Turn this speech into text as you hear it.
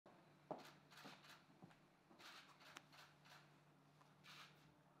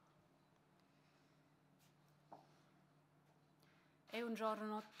È un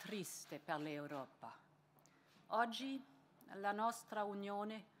giorno triste per l'Europa. Oggi la nostra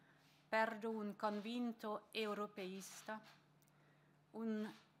Unione perde un convinto europeista, un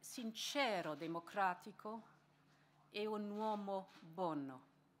sincero democratico e un uomo buono.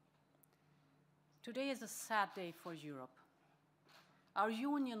 Today is a sad day for Europe. Our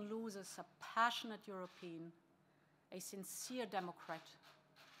union loses a passionate European, a sincere Democrat,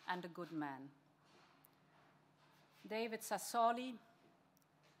 and a good man. David Sassoli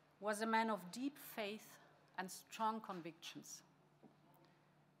was a man of deep faith and strong convictions.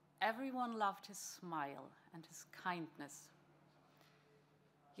 Everyone loved his smile and his kindness.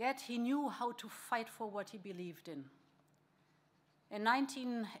 Yet he knew how to fight for what he believed in. In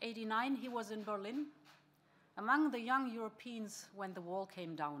 1989, he was in Berlin, among the young Europeans when the wall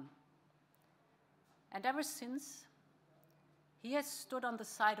came down. And ever since, he has stood on the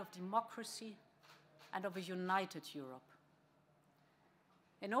side of democracy and of a united Europe.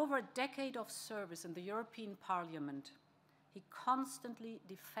 In over a decade of service in the European Parliament, he constantly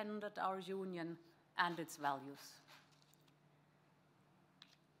defended our union and its values.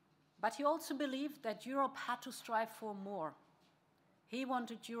 But he also believed that Europe had to strive for more. He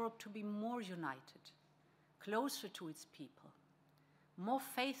wanted Europe to be more united, closer to its people, more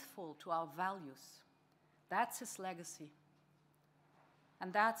faithful to our values. That's his legacy.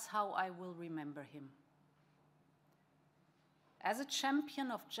 And that's how I will remember him. As a champion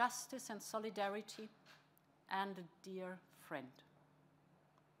of justice and solidarity, and a dear friend.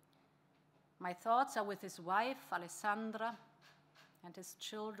 My thoughts are with his wife, Alessandra, and his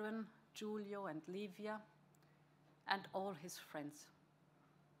children, Giulio and Livia, and all his friends.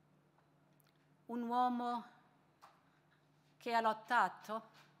 Un uomo che ha lottato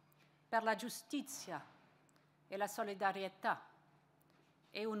per la giustizia e la solidarietà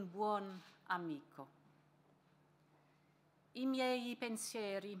e un buon amico. I miei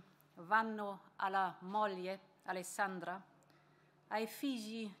pensieri vanno alla moglie Alessandra, ai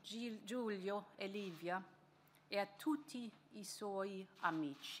figli Giulio e Livia e a tutti i suoi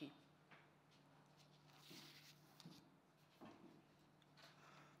amici.